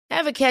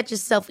Ever catch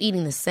yourself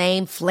eating the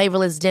same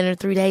flavorless dinner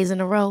 3 days in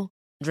a row?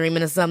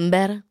 Dreaming of something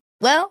better?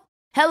 Well,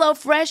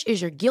 HelloFresh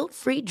is your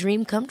guilt-free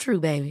dream come true,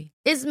 baby.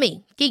 It's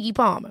me, Keke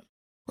Palmer.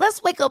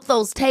 Let's wake up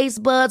those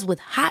taste buds with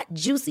hot,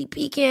 juicy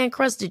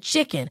pecan-crusted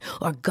chicken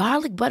or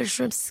garlic butter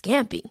shrimp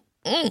scampi.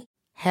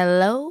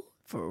 Hello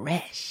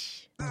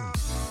Fresh.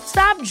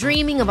 Stop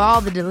dreaming of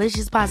all the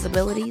delicious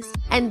possibilities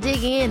and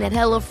dig in at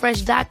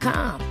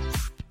HelloFresh.com.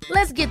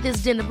 Let's get this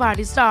dinner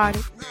party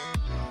started.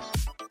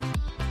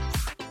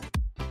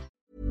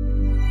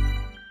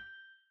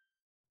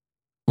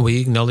 We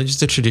acknowledge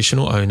the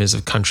traditional owners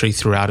of country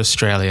throughout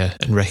Australia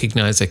and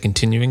recognise their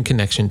continuing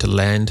connection to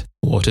land,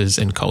 waters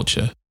and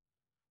culture.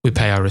 We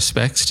pay our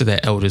respects to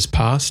their elders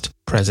past,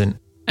 present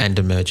and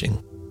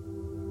emerging.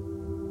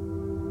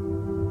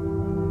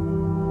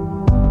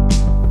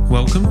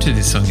 Welcome to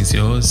This Song Is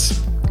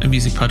Yours, a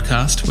music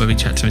podcast where we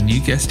chat to a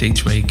new guest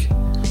each week,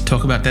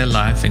 talk about their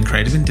life and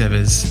creative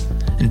endeavours,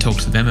 and talk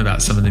to them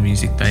about some of the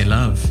music they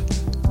love.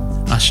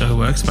 Our show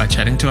works by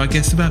chatting to our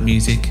guests about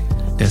music,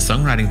 their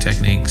songwriting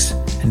techniques,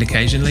 and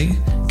occasionally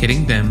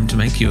getting them to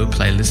make you a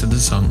playlist of the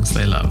songs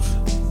they love.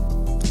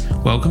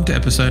 Welcome to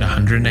episode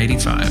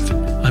 185.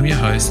 I'm your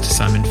host,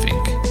 Simon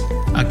Fink.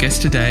 Our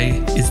guest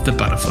today is The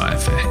Butterfly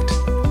Effect.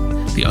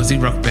 The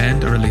Aussie rock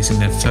band are releasing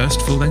their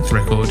first full-length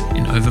record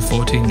in over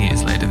 14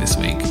 years later this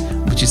week,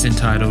 which is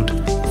entitled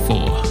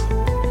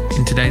 4.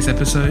 In today's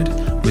episode,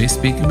 we're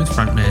speaking with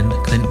frontman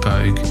Clint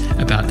Bogue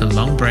about the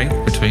long break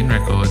between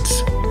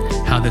records,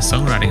 how their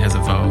songwriting has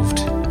evolved,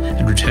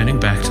 and returning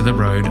back to the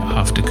road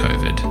after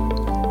COVID.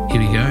 Here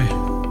we go.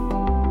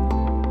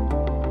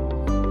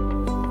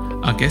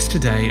 Our guests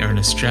today are an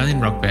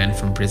Australian rock band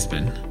from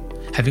Brisbane.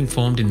 Having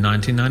formed in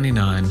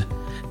 1999,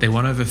 they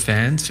won over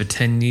fans for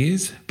 10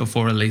 years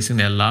before releasing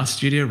their last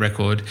studio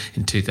record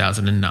in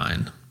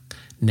 2009.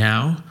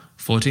 Now,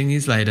 14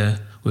 years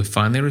later, we're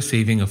finally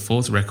receiving a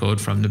fourth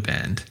record from the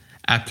band,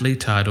 aptly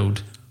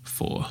titled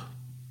 4.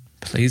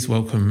 Please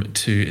welcome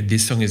to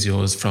This Song Is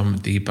Yours from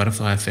The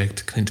Butterfly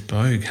Effect, Clint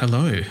Bogue.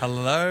 Hello.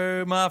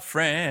 Hello, my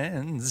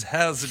friends.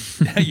 How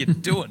you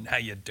doing? How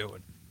you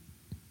doing?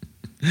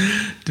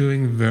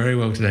 Doing very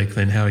well today,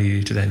 Clint. How are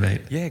you today,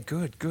 mate? Yeah,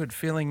 good.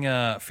 Feeling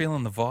the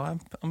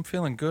vibe. I'm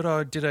feeling good.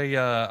 I did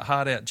a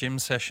hard out gym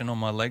session on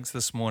my legs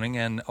this morning,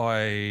 and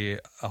I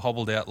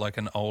hobbled out like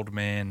an old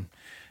man.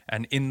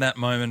 And in that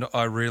moment,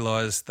 I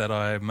realised that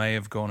I may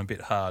have gone a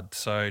bit hard.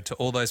 So to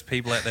all those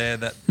people out there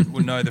that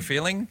will know the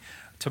feeling,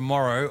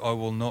 tomorrow I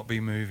will not be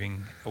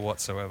moving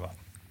whatsoever.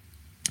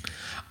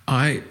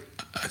 I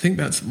think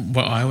that's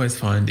what I always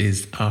find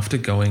is after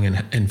going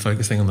and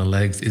focusing on the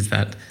legs is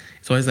that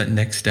it's always that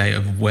next day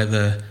of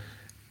whether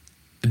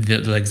the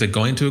legs are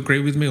going to agree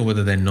with me or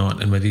whether they're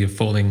not, and whether you're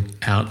falling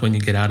out when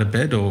you get out of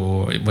bed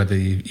or whether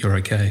you're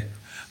okay.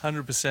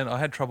 100%. I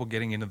had trouble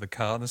getting into the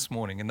car this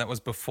morning, and that was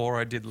before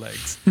I did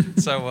legs.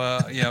 So,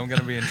 I'm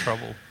going to be in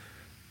trouble.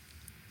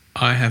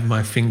 I have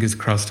my fingers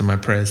crossed and my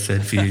prayers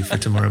said for you for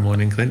tomorrow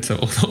morning, Clint, so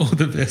all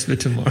the best for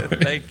tomorrow.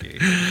 Thank you.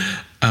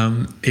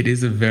 It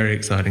is a very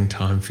exciting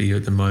time for you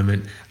at the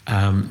moment.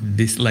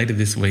 Later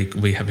this week,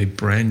 we have a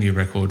brand new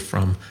record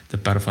from The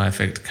Butterfly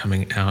Effect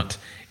coming out.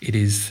 It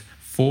is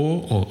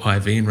 4 or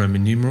IV in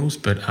Roman numerals,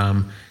 but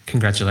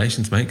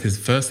congratulations, mate, because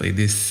firstly,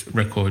 this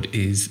record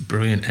is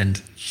brilliant and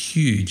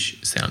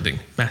huge sounding,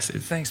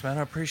 massive. Thanks, man.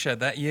 I appreciate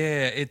that.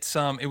 Yeah,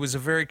 it was a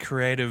very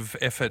creative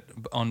effort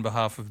on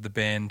behalf of the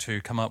band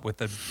to come up with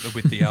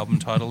the album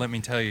title. Let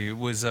me tell you, it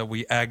was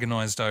we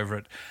agonised over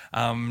it.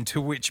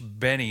 To which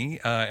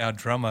Benny, our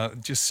drummer,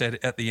 just said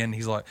at the end,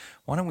 he's like,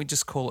 "Why don't we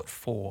just call it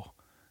 4?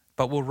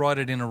 But we'll write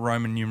it in a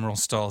Roman numeral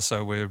style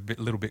so we're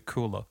a little bit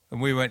cooler."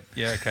 And we went,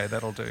 yeah, okay,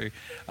 that'll do.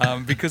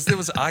 Because there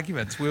was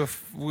arguments. We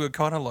were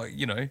kind of like,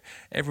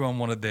 everyone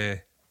wanted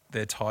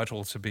their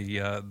title to be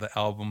the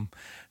album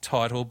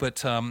title.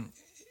 But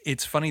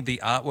it's funny, the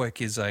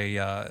artwork is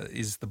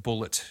the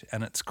bullet,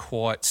 and it's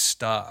quite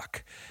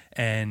stark.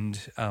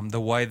 And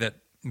the way that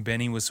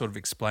Benny was sort of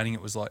explaining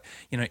it was like,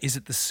 is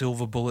it the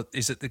silver bullet?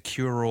 Is it the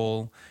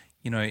cure-all?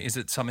 Is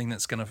it something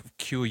that's going to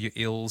cure your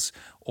ills,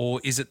 or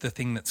is it the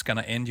thing that's going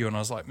to end you? And I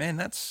was like, man,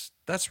 that's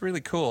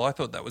really cool. I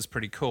thought that was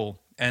pretty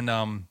cool.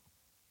 And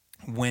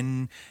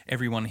when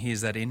everyone hears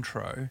that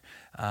intro,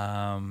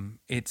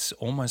 it's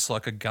almost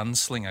like a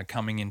gunslinger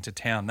coming into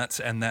town.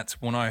 That's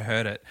when I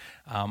heard it,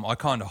 I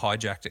kind of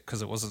hijacked it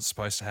because it wasn't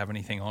supposed to have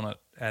anything on it.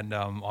 And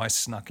I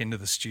snuck into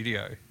the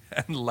studio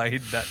and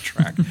laid that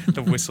track,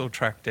 the whistle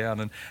track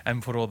down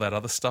and put all that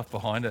other stuff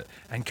behind it.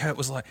 And Kurt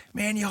was like,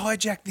 "Man, you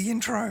hijacked the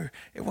intro.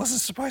 It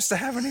wasn't supposed to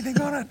have anything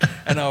on it."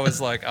 And I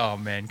was like, "Oh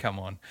man, come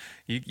on.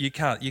 You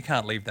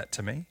can't leave that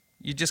to me.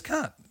 You just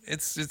can't.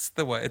 It's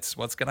the way, it's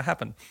what's going to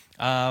happen."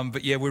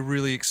 But yeah, we're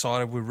really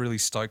excited. We're really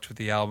stoked with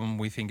the album.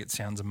 We think it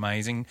sounds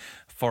amazing.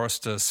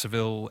 Forrester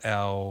Seville,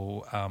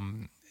 our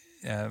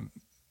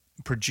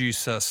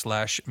producer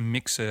 /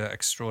 mixer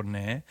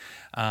extraordinaire,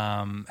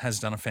 has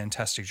done a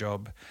fantastic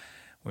job.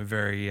 We're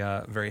very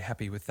very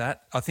happy with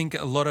that. I think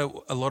a lot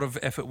of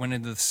effort went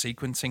into the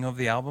sequencing of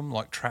the album,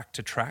 like track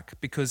to track,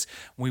 because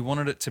we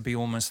wanted it to be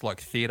almost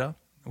like theatre.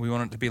 We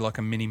want it to be like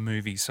a mini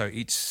movie. So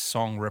each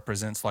song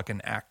represents like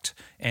an act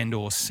and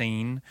or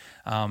scene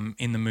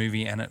in the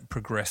movie, and it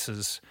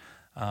progresses,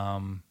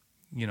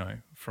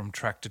 from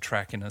track to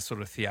track in a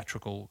sort of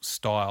theatrical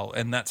style.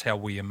 And that's how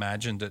we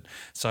imagined it.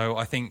 So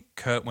I think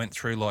Kurt went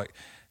through like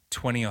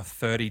 20 or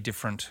 30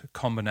 different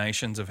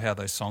combinations of how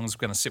those songs were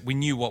going to sit. We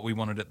knew what we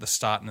wanted at the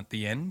start and at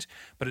the end,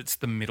 but it's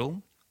the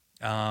middle.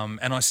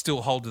 And I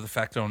still hold to the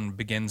fact on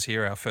Begins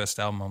Here, our first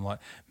album, I'm like,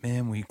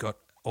 man, we put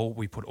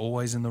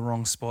Always in the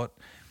wrong spot.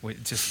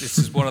 This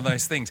is one of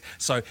those things.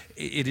 So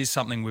it is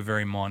something we're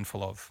very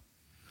mindful of.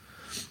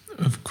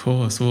 Of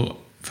course. Well,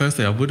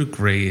 firstly, I would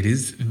agree. It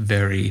is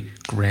very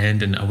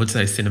grand, and I would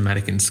say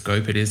cinematic in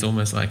scope. It is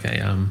almost like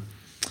a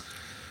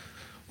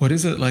what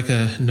is it? Like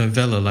a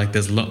novella. Like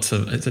there's lots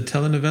of. It's a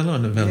telenovela or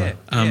novella.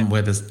 Yeah.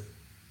 Where there's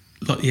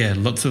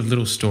lots of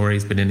little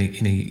stories, but in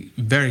a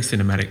very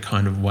cinematic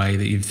kind of way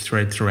that you've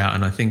thread throughout.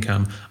 And I think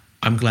I'm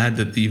glad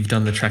that you've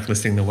done the track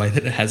listing the way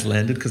that it has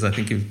landed, because I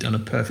think you've done a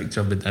perfect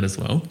job with that as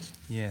well.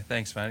 Yeah,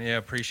 thanks, man. Yeah, I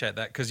appreciate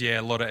that, because,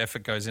 a lot of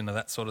effort goes into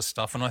that sort of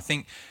stuff. And I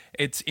think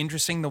it's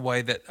interesting the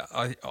way that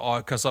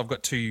because I've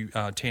got two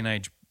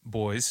teenage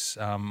boys,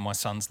 my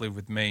sons live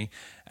with me,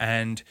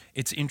 and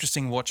it's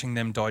interesting watching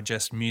them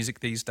digest music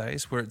these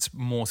days where it's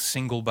more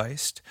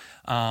single-based.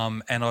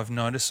 And I've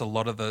noticed a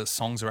lot of the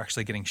songs are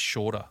actually getting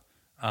shorter.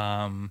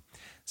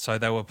 So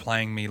they were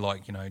playing me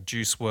like,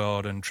 Juice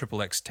WRLD and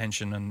Triple X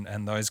Tension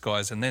and those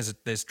guys. And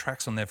there's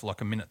tracks on there for like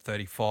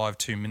 1:35,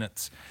 2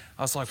 minutes.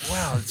 I was like,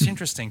 wow, it's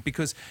interesting,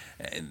 because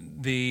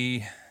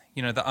the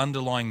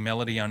underlying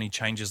melody only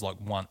changes like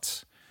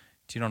once.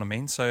 Do you know what I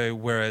mean? So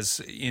whereas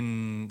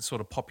in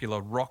sort of popular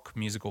rock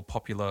music or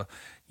popular,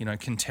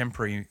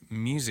 contemporary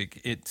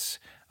music, it's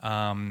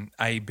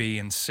A, B,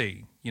 and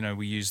C.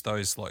 We use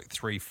those like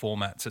three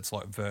formats. It's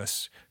like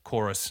verse,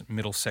 chorus,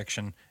 middle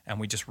section, and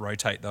we just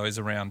rotate those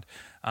around.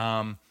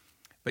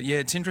 But yeah,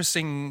 it's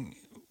interesting.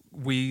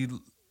 We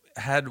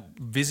had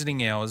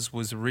visiting hours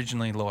was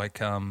originally like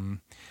that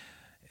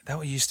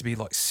used to be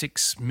like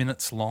 6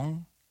 minutes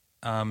long,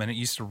 and it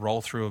used to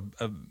roll through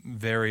a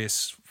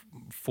various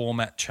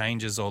format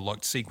changes or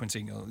like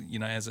sequencing,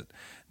 as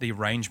the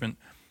arrangement.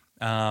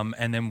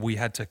 And then we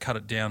had to cut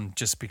it down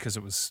just because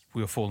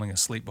we were falling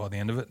asleep by the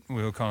end of it.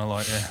 We were kind of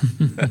like, yeah.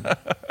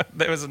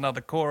 There was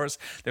another chorus,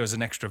 there was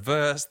an extra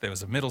verse, there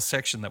was a middle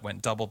section that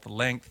went double the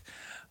length.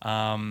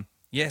 So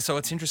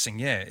it's interesting.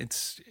 Yeah,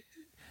 it's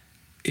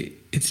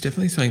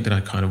definitely something that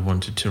I kind of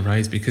wanted to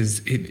raise,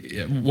 because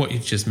what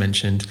you've just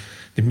mentioned,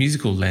 the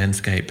musical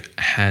landscape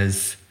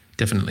has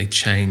definitely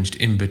changed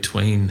in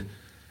between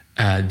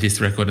this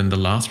record and the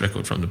last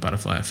record from the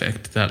Butterfly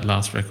Effect. That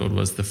last record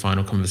was The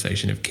Final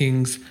Conversation of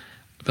Kings.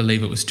 I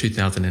believe it was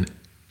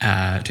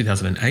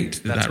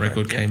 2008 that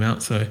record came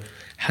out. So it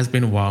has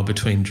been a while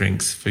between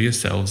drinks for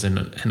yourselves, and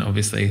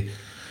obviously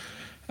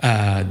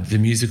the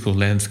musical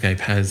landscape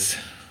has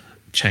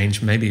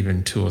changed maybe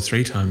even 2 or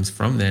 3 times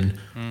from then.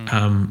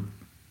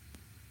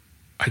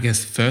 I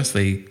guess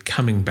firstly,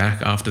 coming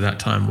back after that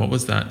time, what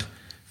was that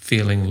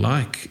feeling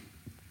like,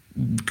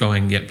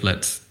 going, yep,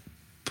 let's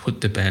put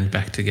the band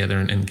back together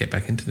and get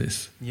back into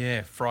this?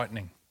 Yeah,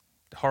 frightening,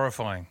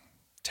 horrifying,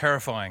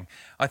 terrifying.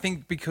 I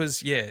think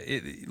because,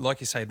 like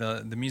you say,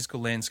 the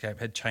musical landscape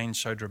had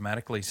changed so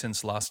dramatically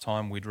since last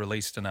time we'd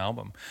released an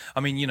album.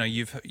 I mean, you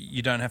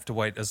don't have to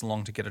wait as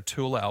long to get a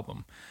Tool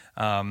album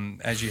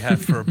as you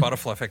have for a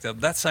Butterfly Effect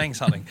album. That's saying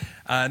something,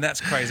 and that's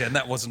crazy. And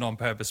that wasn't on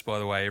purpose, by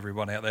the way,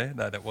 everyone out there.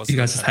 No, that wasn't.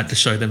 You guys just had to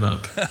show them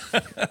up.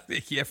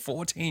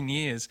 14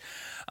 years.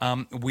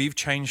 We've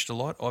changed a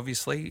lot,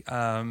 obviously.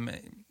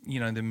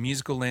 The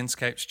musical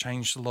landscape's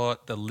changed a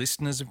lot. The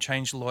listeners have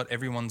changed a lot.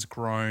 Everyone's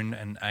grown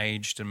and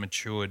aged and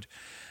matured.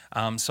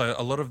 So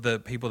a lot of the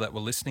people that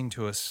were listening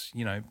to us,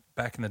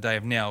 back in the day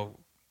have now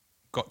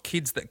got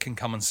kids that can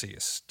come and see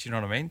us. Do you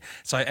know what I mean?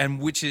 So, and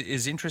which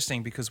is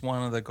interesting, because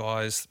one of the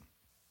guys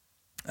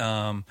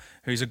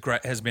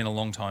has been a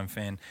long time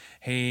fan,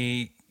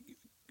 he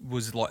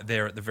was like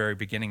there at the very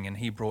beginning, and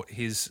he brought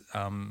his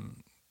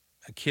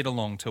a kid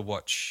along to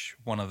watch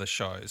one of the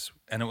shows,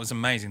 and it was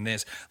amazing.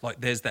 There's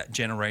that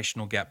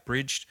generational gap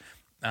bridged,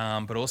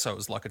 but also it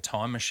was like a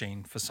time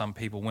machine for some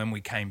people when we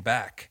came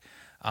back.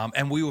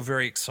 And we were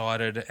very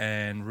excited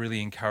and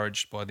really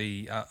encouraged by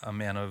the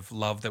amount of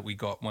love that we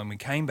got when we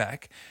came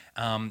back.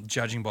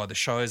 Judging by the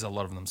shows, a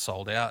lot of them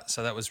sold out,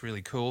 so that was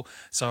really cool.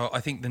 So I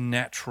think the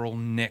natural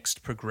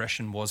next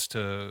progression was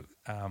to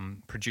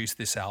produce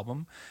this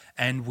album,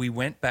 and we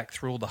went back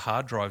through all the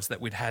hard drives that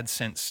we'd had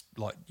since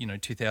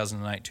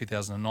 2008,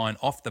 2009,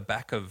 off the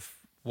back of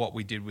what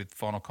we did with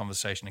Final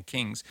Conversation of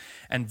Kings,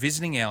 and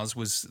Visiting Hours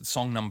was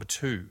song number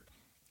 2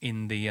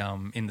 in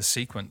the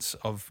sequence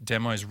of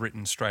demos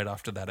written straight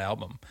after that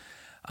album.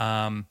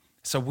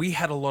 So we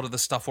had a lot of the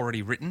stuff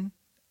already written,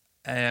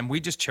 and we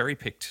just cherry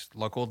picked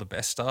like all the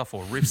best stuff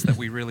or riffs that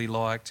we really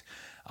liked.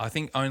 I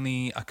think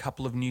only a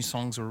couple of new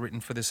songs were written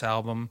for this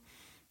album.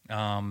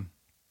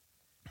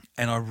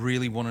 And I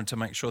really wanted to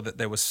make sure that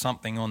there was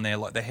something on there,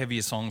 like the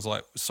heavier songs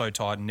like So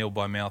Tired and Nil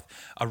by Mouth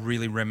are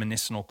really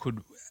reminiscent or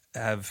could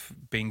have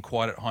been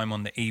quite at home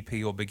on the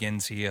EP or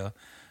Begins Here.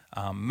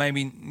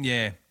 Maybe,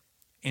 yeah,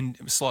 in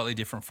slightly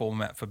different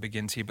format for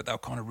Begins Here, but they were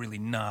kind of really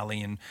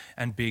gnarly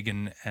and big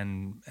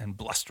and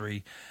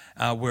blustery.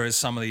 Whereas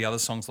some of the other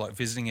songs like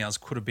Visiting Hours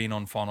could have been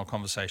on Final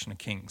Conversation of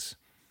Kings.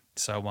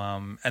 So,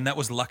 and that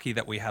was lucky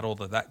that we had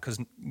all of that because,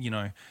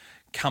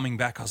 coming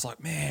back, I was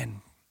like,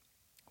 man,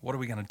 what are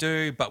we going to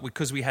do? But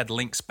because we had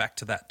links back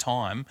to that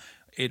time,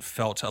 it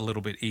felt a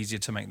little bit easier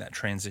to make that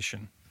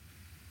transition.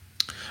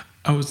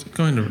 I was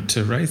going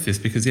to raise this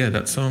because,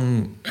 that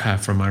song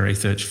from my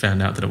research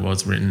found out that it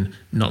was written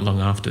not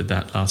long after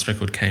that last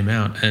record came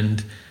out.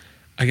 And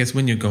I guess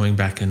when you're going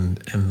back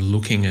and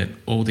looking at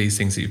all these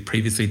things that you've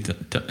previously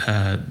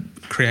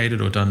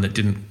created or done that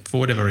didn't, for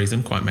whatever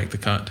reason, quite make the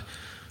cut,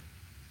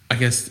 I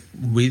guess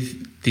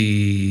with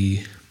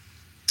the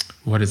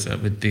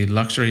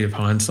luxury of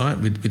hindsight,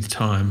 with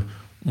time,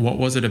 what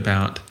was it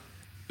about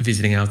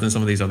Visiting Hours and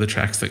some of these other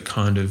tracks that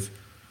kind of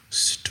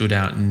stood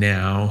out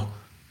now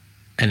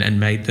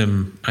and made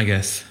them, I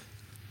guess,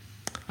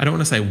 I don't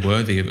want to say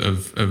worthy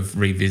of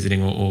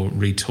revisiting or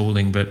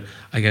retooling, but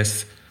I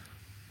guess,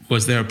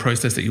 was there a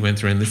process that you went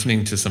through in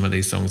listening to some of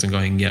these songs and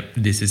going, yep,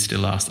 this is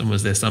still us? And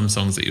was there some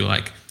songs that you're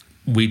like,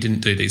 we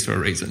didn't do these for a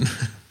reason?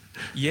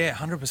 Yeah,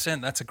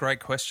 100%. That's a great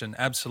question.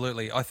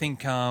 Absolutely. I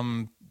think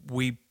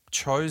we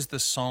chose the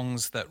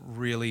songs that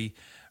really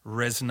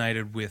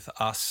resonated with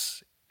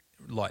us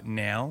like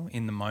now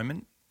in the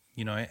moment,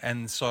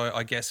 and so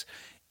I guess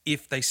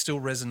if they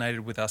still resonated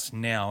with us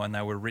now and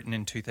they were written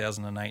in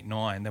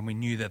 2008-9, then we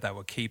knew that they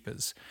were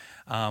keepers.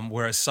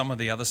 Whereas some of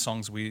the other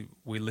songs we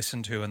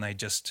listened to and there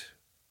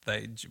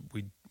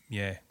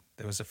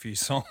was a few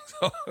songs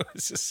I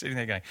was just sitting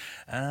there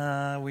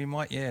going, we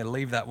might,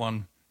 leave that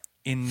one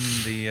in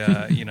the,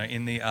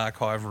 in the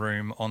archive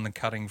room on the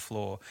cutting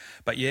floor.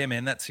 But yeah,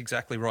 man, that's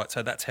exactly right.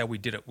 So that's how we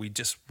did it. We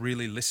just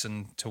really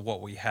listened to what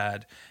we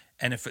had.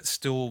 And if it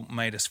still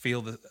made us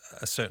feel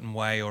a certain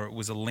way or it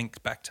was a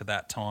link back to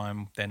that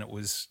time, then it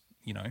was,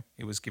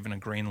 it was given a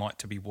green light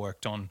to be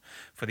worked on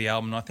for the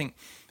album. And I think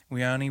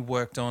we only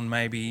worked on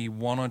maybe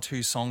one or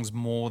two songs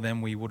more than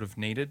we would have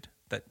needed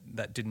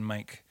that didn't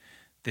make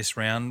this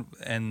round.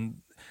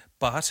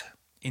 But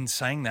in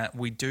saying that,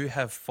 we do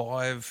have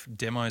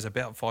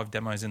about five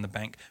demos in the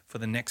bank for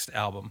the next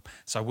album.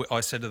 So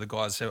I said to the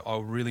guys, I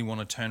really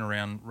want to turn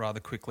around rather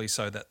quickly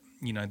so that,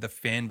 the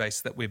fan base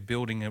that we're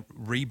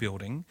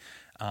rebuilding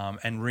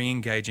and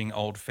re-engaging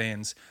old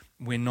fans,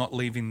 we're not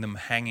leaving them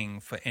hanging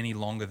for any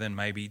longer than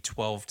maybe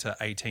 12 to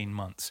 18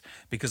 months.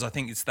 Because I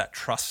think it's that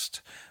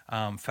trust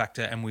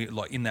factor, and we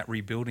like in that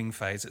rebuilding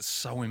phase, it's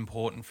so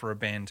important for a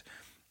band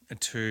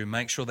to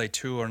make sure they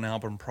tour an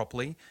album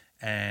properly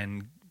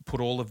and put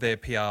all of their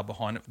PR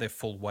behind it, their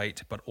full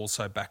weight, but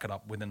also back it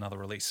up with another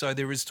release. So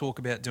there is talk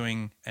about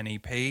doing an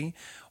EP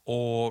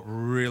or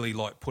really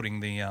like putting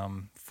the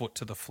foot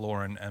to the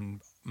floor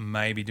and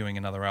maybe doing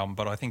another album.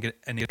 But I think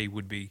an EP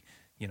would be,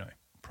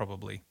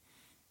 probably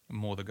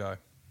more the go.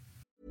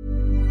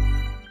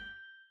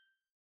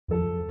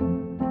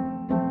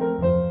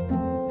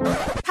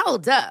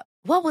 Hold up.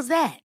 What was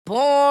that?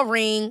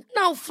 Boring.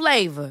 No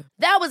flavor.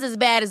 That was as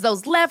bad as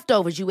those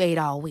leftovers you ate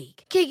all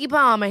week. Keke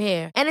Palmer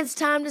here. And it's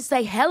time to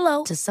say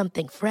hello to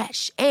something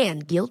fresh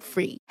and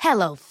guilt-free.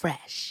 Hello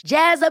Fresh.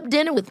 Jazz up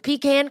dinner with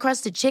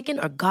pecan-crusted chicken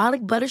or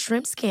garlic butter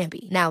shrimp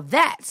scampi. Now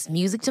that's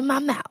music to my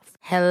mouth.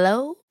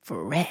 Hello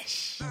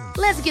Fresh.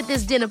 Let's get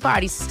this dinner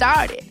party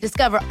started.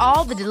 Discover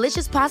all the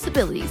delicious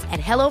possibilities at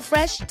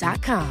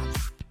HelloFresh.com.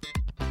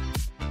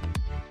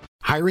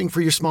 Hiring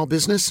for your small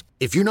business?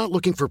 If you're not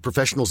looking for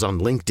professionals on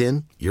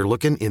LinkedIn, you're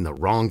looking in the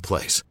wrong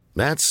place.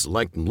 That's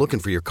like looking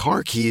for your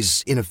car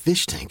keys in a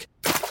fish tank.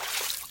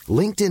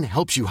 LinkedIn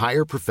helps you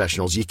hire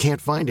professionals you can't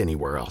find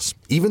anywhere else,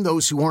 even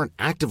those who aren't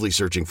actively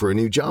searching for a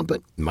new job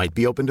but might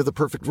be open to the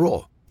perfect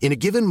role. In a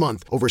given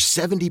month, over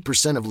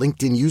 70% of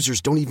LinkedIn users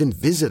don't even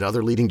visit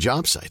other leading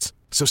job sites.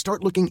 So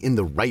start looking in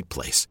the right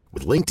place.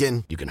 With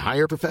LinkedIn, you can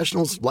hire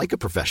professionals like a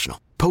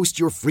professional. Post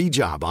your free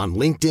job on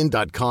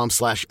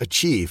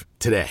linkedin.com/achieve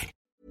today.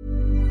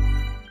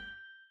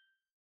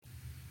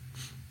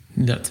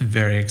 That's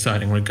very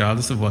exciting,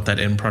 regardless of what that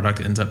end product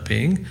ends up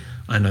being.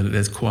 I know that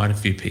there's quite a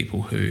few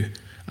people who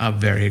are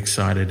very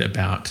excited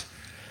about,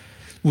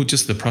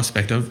 just the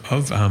prospect of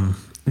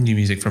new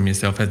music from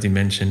yourself, as you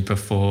mentioned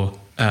before.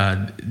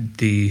 I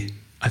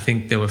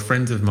think there were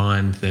friends of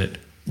mine that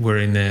were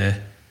in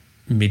their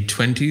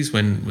mid-20s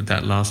when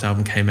that last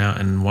album came out,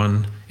 and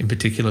one in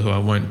particular who I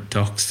won't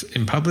dox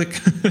in public,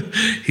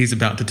 he's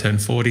about to turn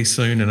 40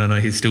 soon, and I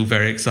know he's still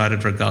very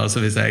excited regardless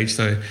of his age.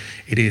 So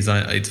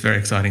it's very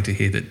exciting to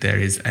hear that there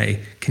is a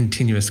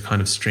continuous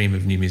kind of stream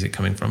of new music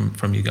coming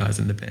from you guys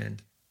in the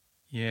band.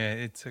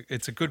 Yeah,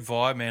 it's a good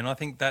vibe, man. I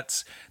think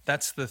that's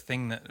the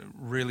thing that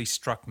really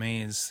struck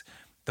me is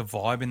the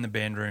vibe in the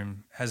band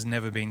room has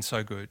never been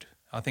so good.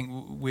 I think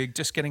we're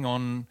just getting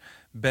on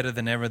better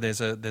than ever.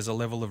 There's a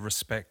level of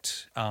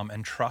respect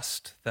and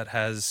trust that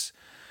has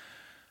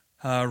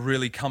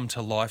really come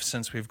to life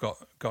since we've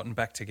gotten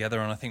back together,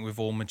 and I think we've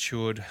all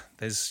matured.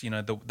 There's,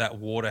 that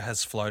water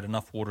has flowed,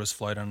 enough water has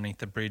flowed underneath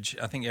the bridge.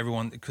 I think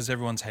because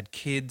everyone's had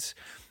kids,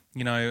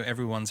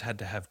 everyone's had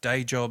to have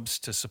day jobs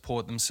to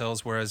support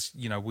themselves, whereas,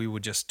 we were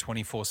just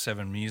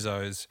 24/7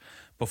 musos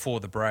before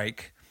the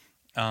break.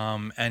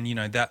 And,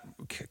 that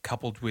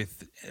coupled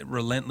with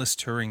relentless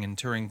touring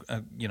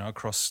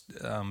across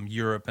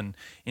Europe and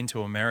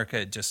into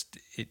America,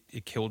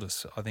 it killed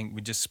us. I think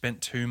we just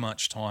spent too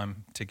much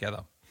time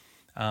together.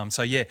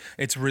 So,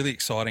 it's really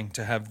exciting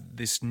to have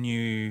this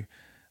new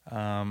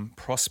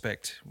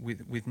prospect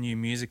with new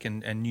music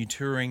and new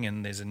touring,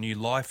 and there's a new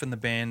life in the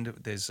band,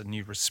 there's a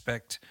new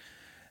respect.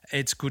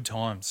 It's good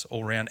times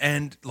all around.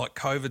 And like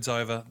COVID's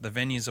over, the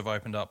venues have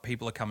opened up,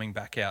 people are coming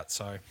back out.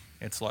 So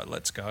it's like,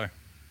 let's go.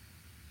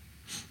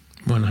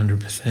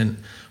 100%.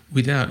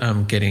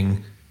 Without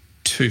getting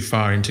too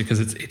far into, because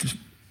it's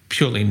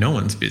purely no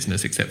one's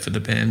business except for the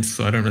band,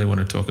 so I don't really want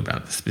to talk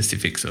about the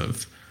specifics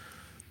of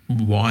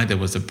why there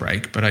was a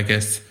break. But I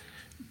guess,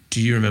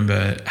 do you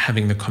remember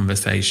having the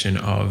conversation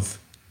of,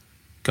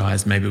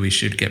 guys, maybe we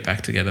should get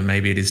back together,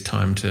 maybe it is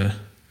time to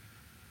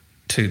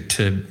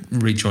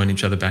rejoin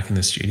each other back in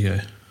the studio?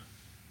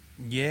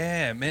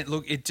 Yeah, man,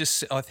 look,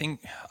 I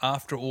think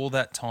after all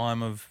that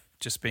time of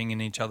just being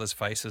in each other's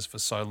faces for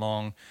so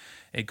long,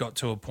 it got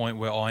to a point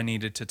where I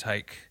needed to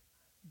take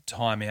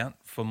time out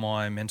for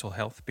my mental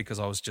health, because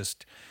I was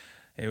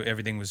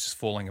everything was just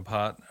falling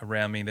apart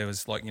around me. There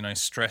was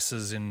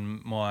stresses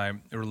in my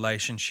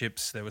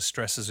relationships. There was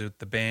stresses with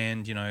the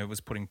band, it was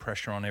putting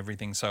pressure on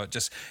everything. So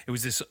it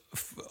was this,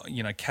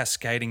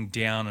 cascading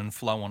down and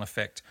flow on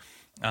effect,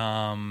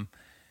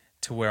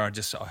 to where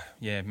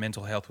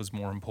mental health was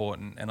more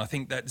important. And I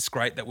think that's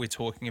great that we're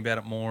talking about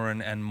it more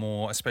and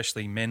more,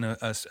 especially men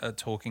are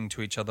talking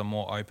to each other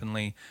more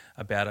openly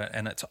about it.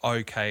 And it's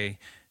okay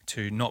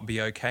to not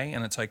be okay,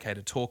 and it's okay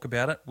to talk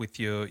about it with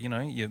your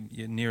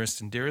nearest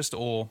and dearest,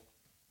 or,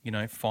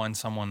 find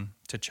someone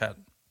to chat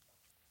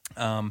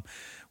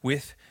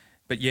with.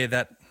 But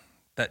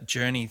that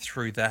journey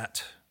through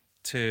that,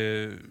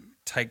 to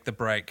take the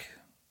break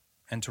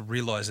and to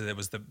realize that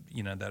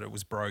that it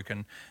was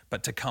broken,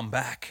 but to come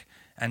back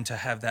and to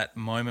have that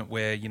moment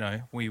where,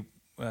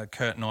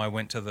 Kurt and I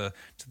went to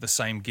the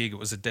same gig. It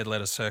was a Dead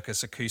Letter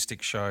Circus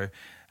acoustic show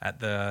at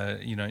the,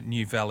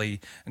 New Valley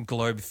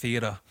Globe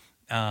Theatre,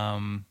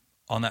 on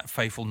that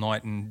fateful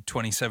night in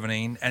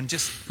 2017, and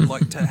just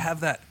to have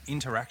that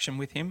interaction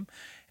with him,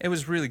 it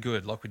was really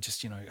good. Like, we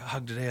just,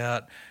 hugged it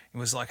out. It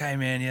was like, hey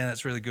man, yeah,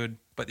 that's really good.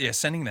 But yeah,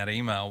 sending that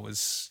email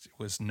was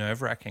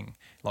nerve-wracking.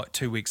 Like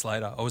 2 weeks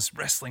later, I was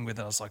wrestling with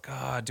it. I was like,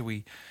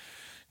 do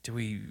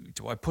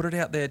I put it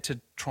out there to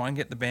try and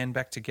get the band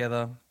back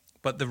together?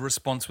 But the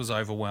response was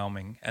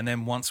overwhelming. And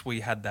then once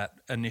we had that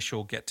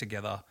initial get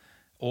together,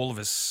 all of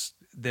us,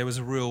 there was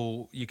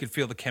you could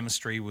feel the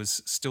chemistry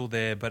was still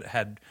there, but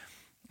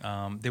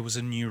there was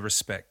a new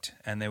respect,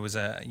 and there was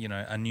a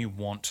new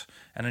want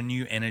and a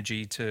new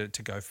energy to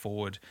go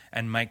forward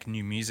and make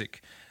new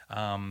music.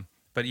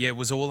 But yeah, it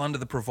was all under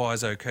the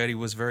proviso. Curdy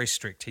was very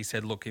strict. He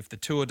said, look, if the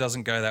tour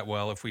doesn't go that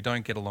well, if we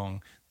don't get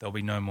along, there'll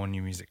be no more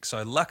new music.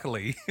 So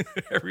luckily,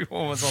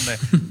 everyone was on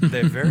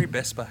their very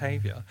best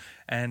behaviour,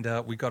 and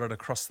we got it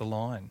across the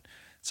line.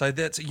 So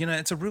that's,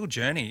 it's a real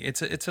journey.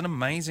 It's an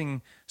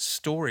amazing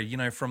story,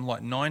 from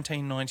like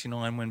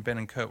 1999, when Ben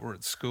and Kurt were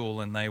at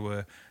school and they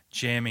were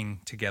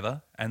jamming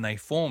together and they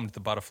formed the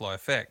Butterfly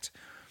Effect.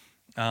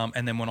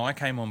 And then when I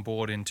came on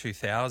board in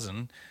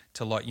 2000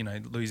 to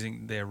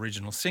losing their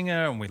original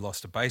singer, and we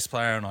lost a bass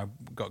player, and I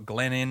got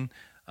Glenn in.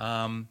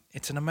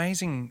 It's an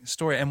amazing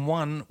story, and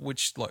one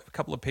which a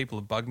couple of people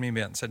have bugged me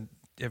about and said,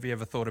 have you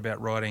ever thought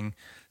about writing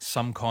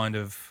some kind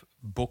of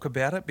book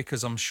about it?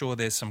 Because I'm sure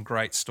there's some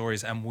great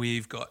stories, and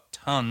we've got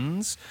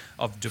tons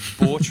of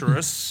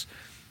debaucherous,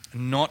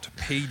 not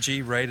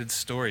PG rated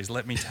stories.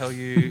 Let me tell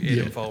you, it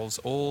involves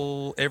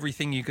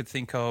everything you could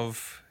think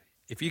of.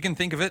 If you can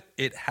think of it,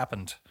 it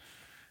happened.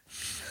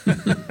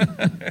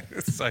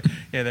 So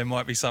yeah, there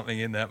might be something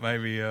in that.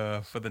 Maybe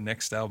for the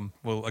next album,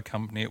 we'll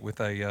accompany it with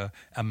a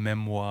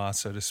memoir,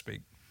 so to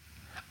speak.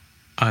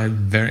 I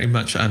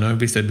know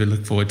we said we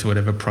look forward to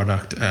whatever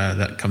product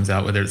that comes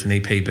out, whether it's an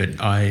EP, but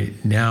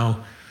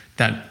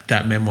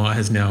that memoir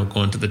has now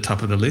gone to the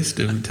top of the list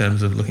in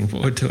terms of looking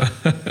forward to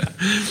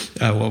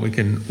what we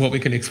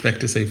can expect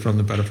to see from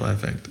the Butterfly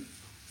Effect.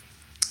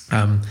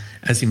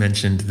 As you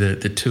mentioned,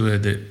 the tour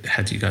that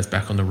had you guys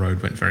back on the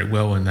road went very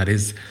well, and that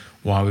is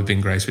why we've been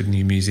graced with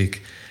new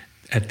music.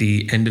 At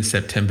the end of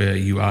September,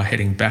 you are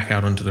heading back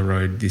out onto the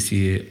road this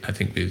year, I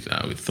think with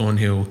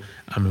Thornhill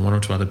and one or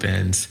two other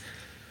bands.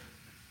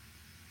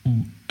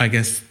 I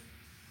guess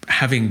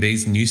having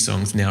these new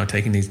songs now,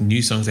 taking these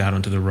new songs out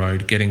onto the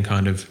road, getting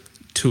kind of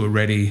tour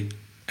ready,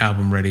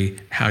 album ready,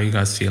 how are you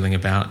guys feeling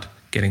about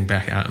getting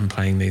back out and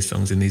playing these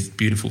songs in these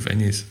beautiful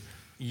venues?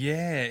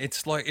 Yeah,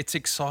 it's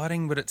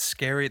exciting, but it's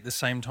scary at the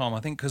same time. I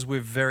think because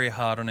we're very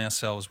hard on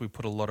ourselves, we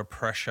put a lot of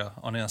pressure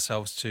on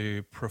ourselves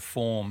to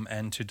perform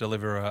and to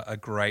deliver a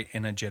great,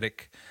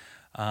 energetic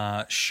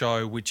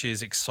show, which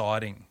is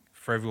exciting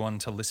for everyone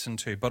to listen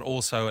to, but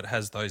also it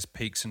has those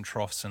peaks and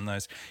troughs and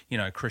those, you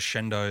know,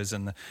 crescendos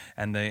and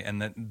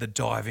the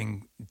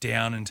diving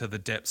down into the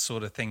depths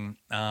sort of thing.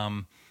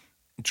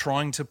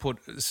 Trying to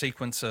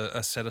sequence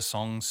a set of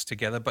songs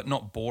together, but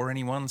not bore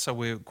anyone. So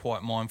we're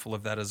quite mindful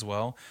of that as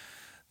well.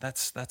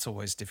 That's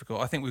always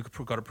difficult. I think we've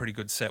got a pretty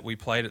good set. We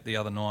played it the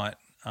other night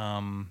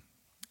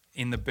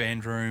in the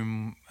band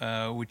room,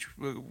 which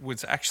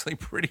was actually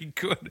pretty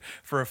good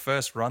for a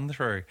first run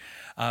through.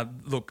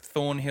 Look,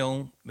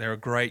 Thornhill, they're a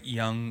great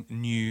young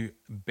new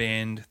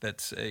band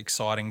that's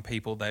exciting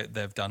people.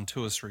 They've done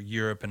tours through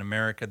Europe and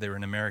America. They're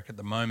in America at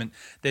the moment.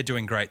 They're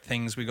doing great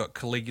things. We got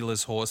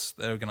Caligula's Horse.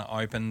 They're going to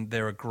open.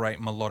 They're a great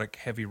melodic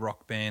heavy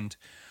rock band,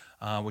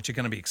 which are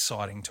going to be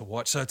exciting to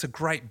watch. So it's a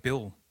great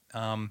bill.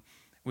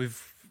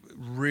 We've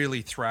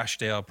really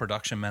thrashed our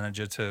production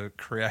manager to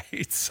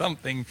create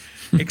something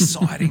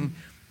exciting,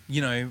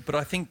 you know. But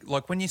I think,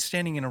 like, when you're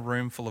standing in a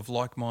room full of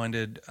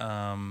like-minded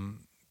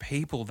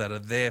people that are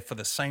there for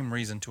the same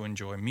reason, to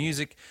enjoy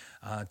music,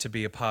 to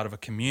be a part of a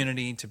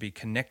community, to be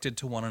connected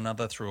to one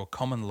another through a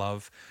common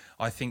love,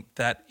 I think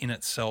that in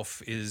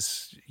itself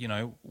is, you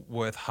know,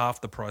 worth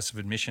half the price of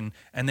admission.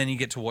 And then you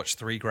get to watch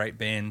three great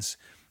bands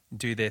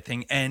do their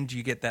thing, and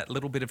you get that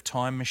little bit of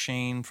time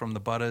machine from the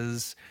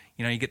Butters.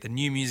 You know, you get the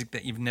new music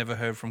that you've never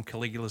heard from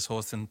Caligula's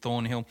Horse and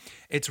Thornhill.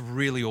 It's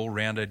really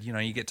all-rounded. You know,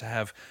 you get to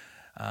have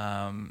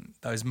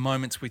those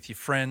moments with your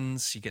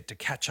friends. You get to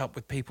catch up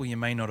with people you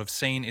may not have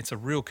seen. It's a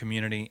real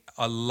community.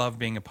 I love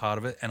being a part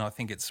of it, and I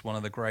think it's one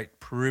of the great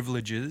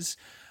privileges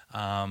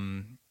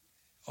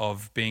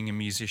of being a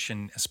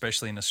musician,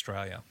 especially in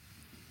Australia.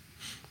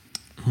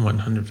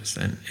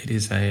 100%. It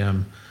is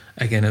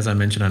again, as I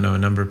mentioned, I know a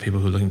number of people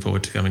who are looking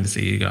forward to coming to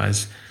see you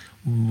guys.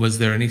 Was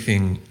there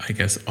anything, I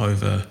guess,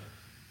 over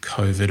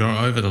COVID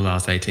or over the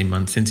last 18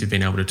 months since you've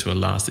been able to tour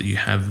last that you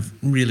have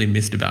really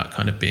missed about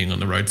kind of being on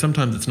the road?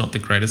 Sometimes it's not the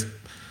greatest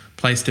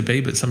place to be,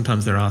 but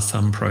sometimes there are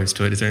some pros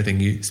to it. Is there anything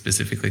you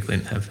specifically,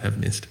 Clint, have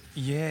missed?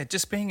 Yeah,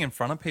 just being in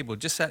front of people,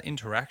 just that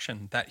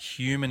interaction, that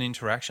human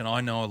interaction. I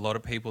know a lot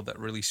of people that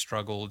really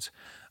struggled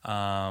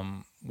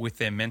with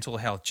their mental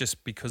health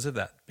just because of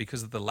that,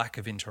 because of the lack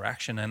of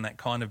interaction and that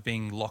kind of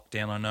being locked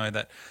down. I know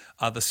that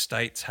other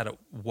states had it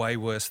way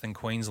worse than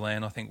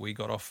Queensland. I think we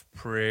got off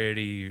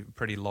pretty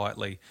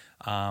lightly.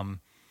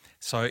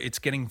 So it's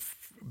getting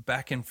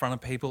back in front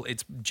of people.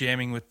 It's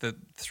jamming with the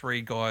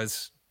three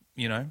guys,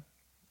 you know,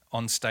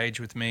 on stage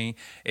with me.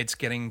 It's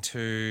getting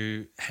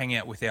to hang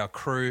out with our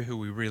crew, who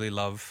we really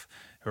love,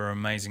 who are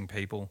amazing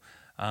people.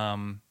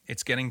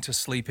 It's getting to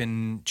sleep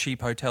in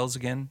cheap hotels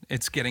again.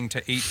 It's getting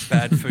to eat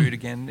bad food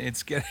again.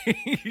 It's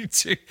getting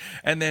to,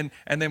 and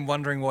then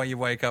wondering why you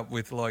wake up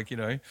with, like, you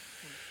know,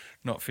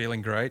 not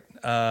feeling great.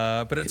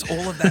 But it's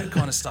all of that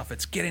kind of stuff.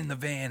 It's get in the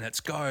van.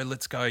 Let's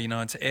go. You know,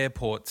 it's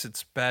airports.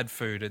 It's bad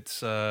food. It's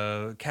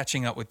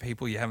catching up with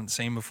people you haven't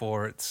seen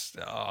before. It's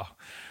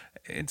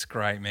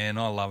great, man.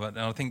 I love it. And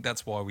I think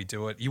that's why we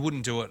do it. You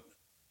wouldn't do it,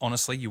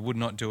 honestly, you would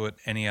not do it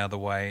any other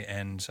way.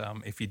 And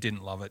if you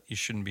didn't love it, you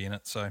shouldn't be in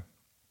it. So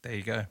there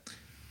you go.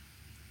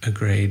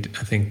 Agreed.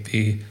 I think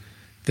the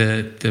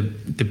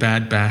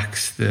bad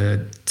backs,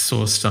 the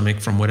sore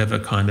stomach from whatever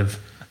kind of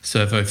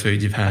servo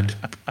food you've had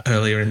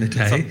earlier in the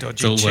day,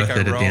 it's all worth it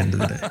at the end of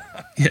the day.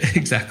 Yeah,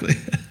 exactly.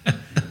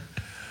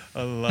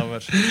 I love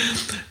it.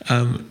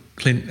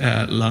 Clint,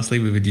 lastly,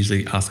 we would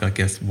usually ask our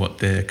guests what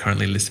they're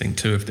currently listening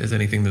to, if there's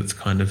anything that's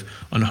kind of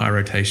on high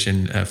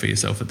rotation for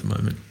yourself at the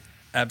moment.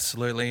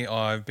 Absolutely.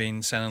 I've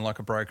been sounding like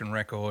a broken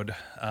record.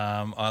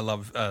 I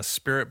love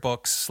Spirit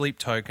Box, Sleep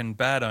Token,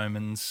 Bad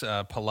Omens,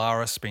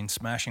 Polaris, been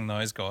smashing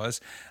those guys.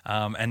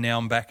 And now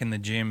I'm back in the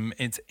gym.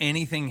 It's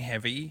anything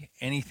heavy,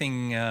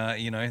 anything,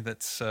 you know,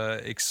 that's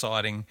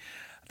exciting.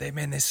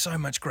 There's so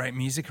much great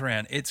music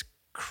around. It's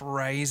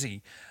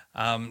crazy.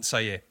 So,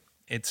 yeah.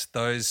 It's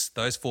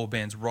those four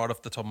bands right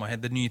off the top of my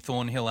head. The new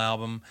Thornhill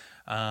album.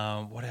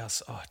 What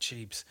else? Oh,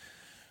 jeebs.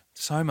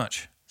 So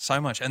much.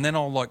 And then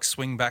I'll like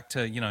swing back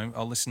to, you know,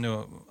 I'll listen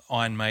to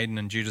Iron Maiden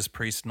and Judas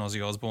Priest and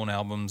Ozzy Osbourne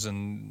albums,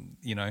 and,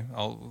 you know,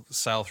 I'll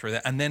sail through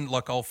that. And then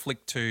like I'll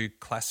flick to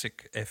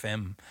classic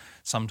FM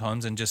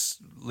sometimes and just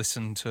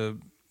listen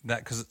to that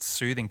because it's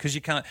soothing. Because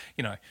you can't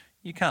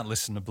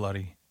listen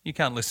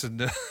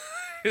to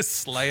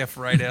Slayer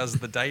for 8 hours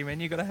of the day, man.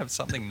 You got to have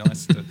something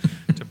nice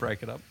to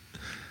break it up.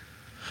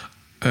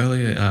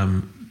 Earlier,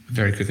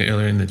 very quickly,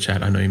 earlier in the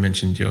chat, I know you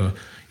mentioned your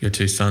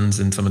two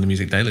sons and some of the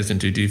music they listen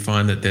to. Do you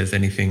find that there's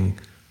anything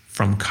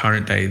from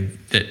current day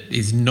that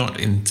is not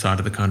inside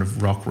of the kind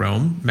of rock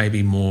realm,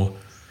 maybe more,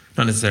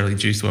 not necessarily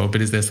Juice WRLD,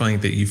 but is there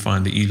something that you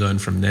find that you learn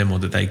from them or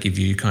that they give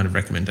you kind of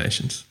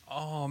recommendations?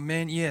 Oh,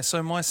 man, yeah.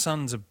 So my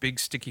son's a big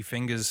Sticky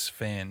Fingers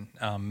fan,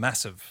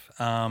 massive,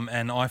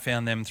 and I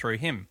found them through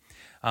him.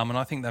 And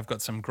I think they've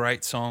got some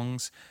great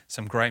songs,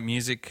 some great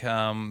music.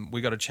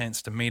 We got a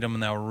chance to meet them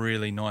and they were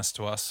really nice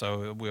to us,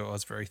 so I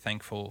was very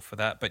thankful for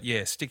that. But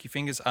yeah, Sticky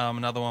Fingers.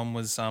 Another one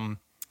was,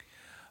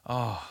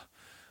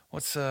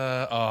 What's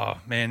oh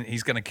man,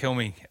 he's gonna kill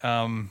me.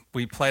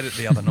 We played it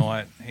the other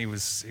night. He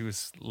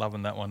was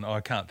loving that one. Oh, I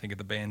can't think of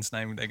the band's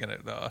name. They're gonna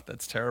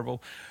that's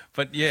terrible.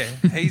 But yeah,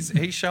 he's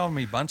showing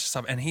me a bunch of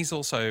stuff, and he's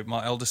also,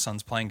 my eldest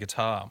son's playing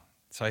guitar.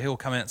 So he'll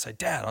come out and say,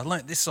 Dad, I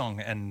learnt this song,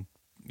 and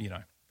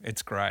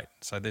it's great.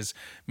 So there's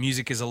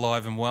music is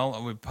alive and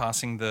well. We're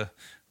passing the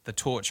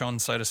torch on,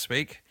 so to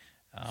speak.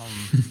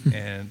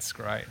 And it's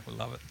great. We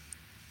love it.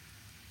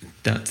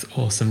 That's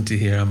awesome to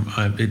hear.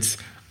 It's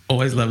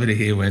always lovely to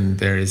hear when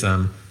there is,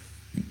 I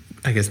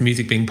guess,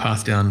 music being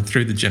passed down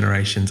through the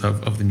generations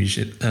of the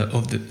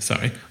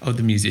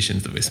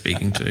musicians that we're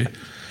speaking to.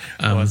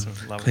 Awesome.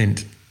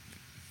 Clint,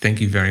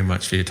 thank you very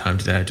much for your time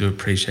today. I do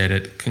appreciate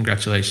it.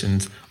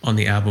 Congratulations on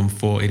the album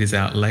 4. It is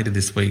out later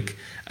this week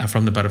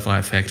from The Butterfly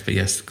Effect. But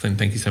yes, Clint,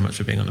 thank you so much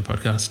for being on the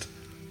podcast.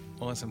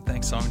 Awesome.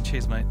 Thanks, Simon.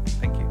 Cheers, mate.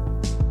 Thank you.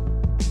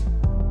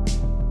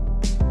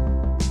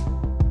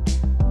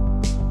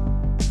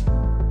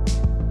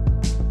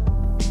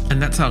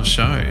 And that's our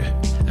show.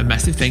 A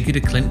massive thank you to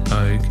Clint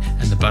Pogue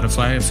and The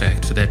Butterfly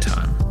Effect for their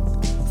time.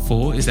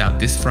 4 is out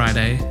this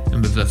Friday,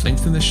 and we've left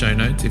links in the show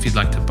notes if you'd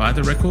like to buy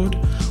the record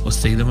or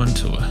see them on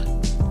tour.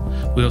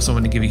 We also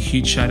want to give a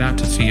huge shout out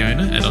to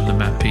Fiona at On The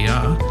Map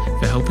PR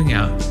for helping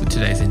out with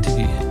today's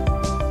interview.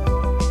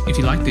 If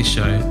you like this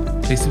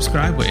show, please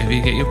subscribe wherever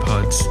you get your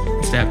pods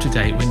and stay up to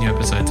date when new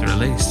episodes are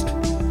released.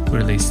 We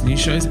release new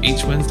shows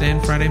each Wednesday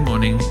and Friday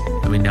morning,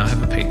 and we now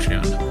have a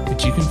Patreon,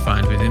 which you can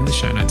find within the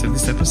show notes of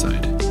this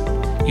episode.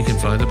 You can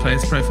follow the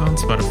Players Profile on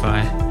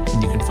Spotify,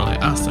 and you can follow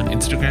us on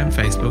Instagram,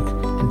 Facebook,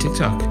 and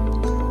TikTok.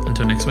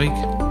 Until next week,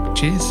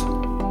 cheers.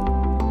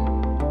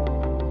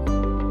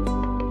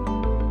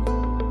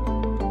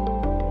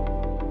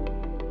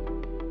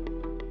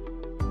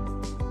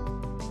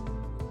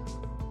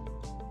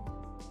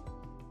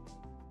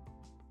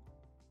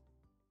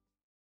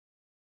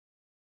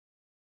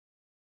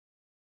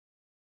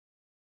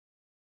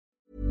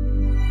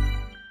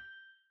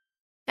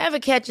 Ever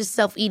catch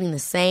yourself eating the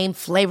same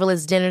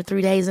flavorless dinner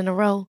 3 days in a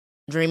row?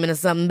 Dreaming of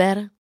something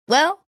better?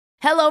 Well,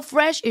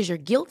 HelloFresh is your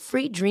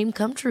guilt-free dream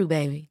come true,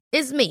 baby.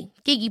 It's me,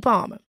 Keke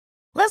Palmer.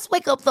 Let's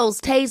wake up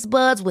those taste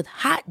buds with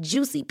hot,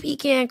 juicy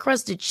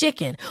pecan-crusted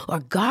chicken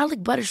or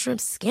garlic butter shrimp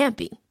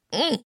scampi.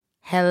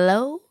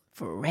 Hello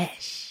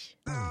Fresh.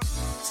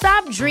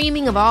 Stop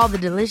dreaming of all the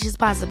delicious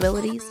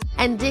possibilities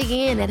and dig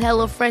in at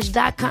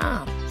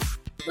HelloFresh.com.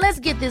 Let's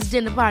get this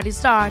dinner party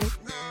started.